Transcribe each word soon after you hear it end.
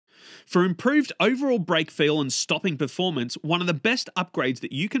For improved overall brake feel and stopping performance, one of the best upgrades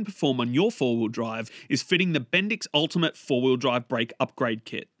that you can perform on your four-wheel drive is fitting the Bendix Ultimate 4-wheel drive brake upgrade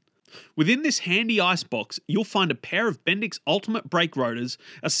kit. Within this handy icebox, you'll find a pair of Bendix Ultimate brake rotors,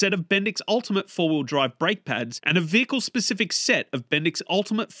 a set of Bendix Ultimate 4-wheel drive brake pads, and a vehicle-specific set of Bendix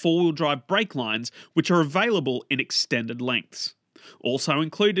Ultimate 4-wheel drive brake lines, which are available in extended lengths. Also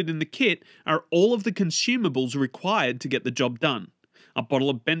included in the kit are all of the consumables required to get the job done. A bottle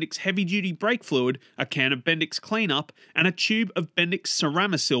of Bendix heavy-duty brake fluid, a can of Bendix cleanup, and a tube of Bendix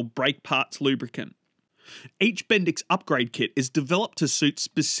Ceramisil brake parts lubricant. Each Bendix upgrade kit is developed to suit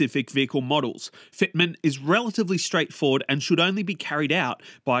specific vehicle models. Fitment is relatively straightforward and should only be carried out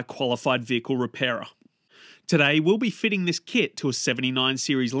by a qualified vehicle repairer. Today we'll be fitting this kit to a 79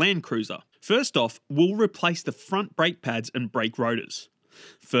 series Land Cruiser. First off, we'll replace the front brake pads and brake rotors.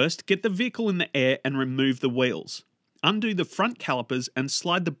 First, get the vehicle in the air and remove the wheels. Undo the front calipers and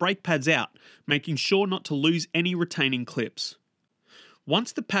slide the brake pads out, making sure not to lose any retaining clips.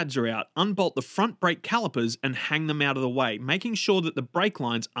 Once the pads are out, unbolt the front brake calipers and hang them out of the way, making sure that the brake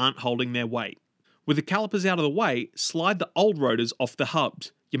lines aren't holding their weight. With the calipers out of the way, slide the old rotors off the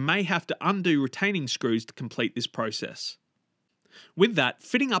hubs. You may have to undo retaining screws to complete this process. With that,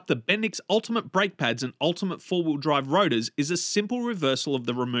 fitting up the Bendix Ultimate brake pads and Ultimate 4-wheel drive rotors is a simple reversal of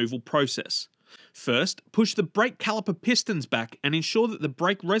the removal process. First, push the brake caliper pistons back and ensure that the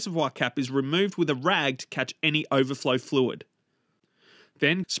brake reservoir cap is removed with a rag to catch any overflow fluid.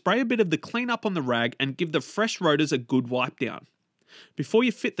 Then, spray a bit of the cleanup on the rag and give the fresh rotors a good wipe down. Before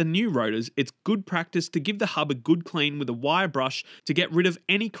you fit the new rotors, it's good practice to give the hub a good clean with a wire brush to get rid of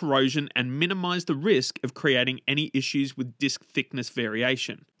any corrosion and minimize the risk of creating any issues with disc thickness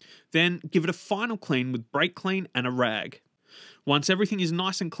variation. Then, give it a final clean with brake clean and a rag. Once everything is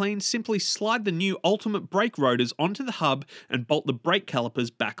nice and clean, simply slide the new Ultimate brake rotors onto the hub and bolt the brake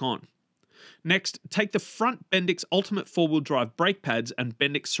calipers back on. Next, take the front Bendix Ultimate 4-wheel drive brake pads and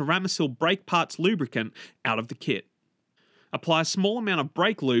Bendix Ceramisil brake parts lubricant out of the kit. Apply a small amount of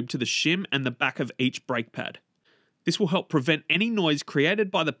brake lube to the shim and the back of each brake pad. This will help prevent any noise created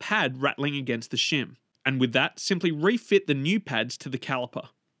by the pad rattling against the shim. And with that, simply refit the new pads to the caliper.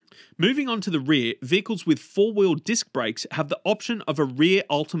 Moving on to the rear, vehicles with 4-wheel disc brakes have the option of a rear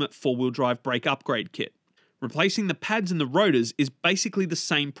Ultimate 4-wheel drive brake upgrade kit. Replacing the pads and the rotors is basically the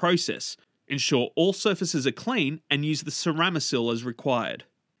same process. Ensure all surfaces are clean and use the Ceramisil as required.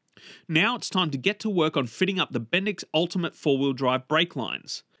 Now it's time to get to work on fitting up the Bendix Ultimate 4-wheel drive brake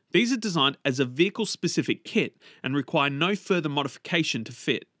lines. These are designed as a vehicle-specific kit and require no further modification to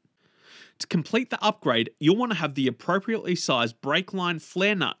fit. To complete the upgrade, you'll want to have the appropriately sized brake line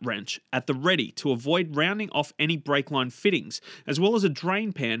flare nut wrench at the ready to avoid rounding off any brake line fittings, as well as a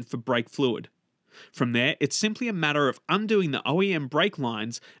drain pan for brake fluid. From there, it's simply a matter of undoing the OEM brake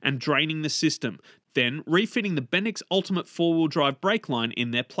lines and draining the system, then refitting the Bendix Ultimate 4-wheel drive brake line in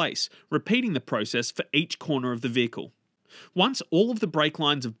their place, repeating the process for each corner of the vehicle. Once all of the brake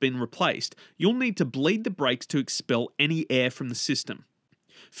lines have been replaced, you'll need to bleed the brakes to expel any air from the system.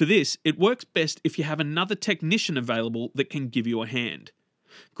 For this, it works best if you have another technician available that can give you a hand.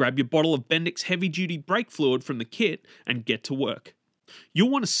 Grab your bottle of Bendix heavy-duty brake fluid from the kit and get to work. You'll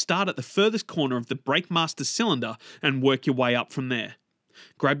want to start at the furthest corner of the brake master cylinder and work your way up from there.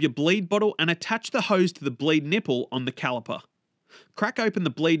 Grab your bleed bottle and attach the hose to the bleed nipple on the caliper. Crack open the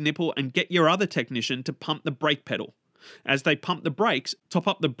bleed nipple and get your other technician to pump the brake pedal. As they pump the brakes, top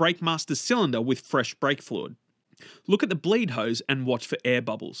up the brake master cylinder with fresh brake fluid. Look at the bleed hose and watch for air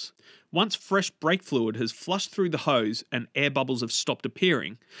bubbles. Once fresh brake fluid has flushed through the hose and air bubbles have stopped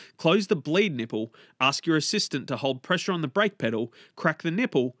appearing, close the bleed nipple, ask your assistant to hold pressure on the brake pedal, crack the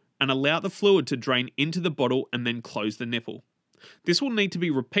nipple, and allow the fluid to drain into the bottle and then close the nipple. This will need to be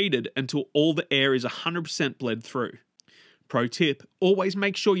repeated until all the air is 100% bled through. Pro tip, always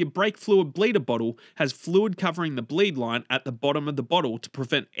make sure your brake fluid bleeder bottle has fluid covering the bleed line at the bottom of the bottle to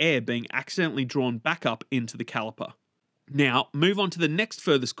prevent air being accidentally drawn back up into the caliper. Now, move on to the next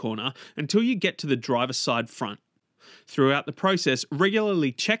furthest corner until you get to the driver's side front. Throughout the process,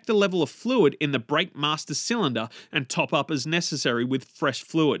 regularly check the level of fluid in the brake master cylinder and top up as necessary with fresh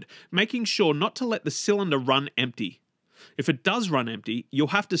fluid, making sure not to let the cylinder run empty. If it does run empty, you'll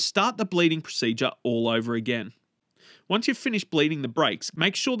have to start the bleeding procedure all over again. Once you've finished bleeding the brakes,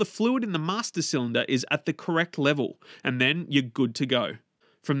 make sure the fluid in the master cylinder is at the correct level, and then you're good to go.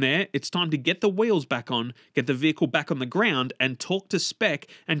 From there, it's time to get the wheels back on, get the vehicle back on the ground, and torque to spec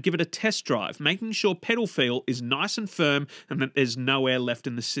and give it a test drive, making sure pedal feel is nice and firm and that there's no air left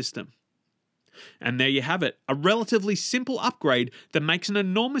in the system. And there you have it, a relatively simple upgrade that makes an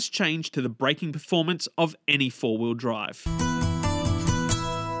enormous change to the braking performance of any four-wheel drive.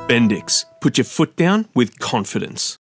 Bendix. Put your foot down with confidence.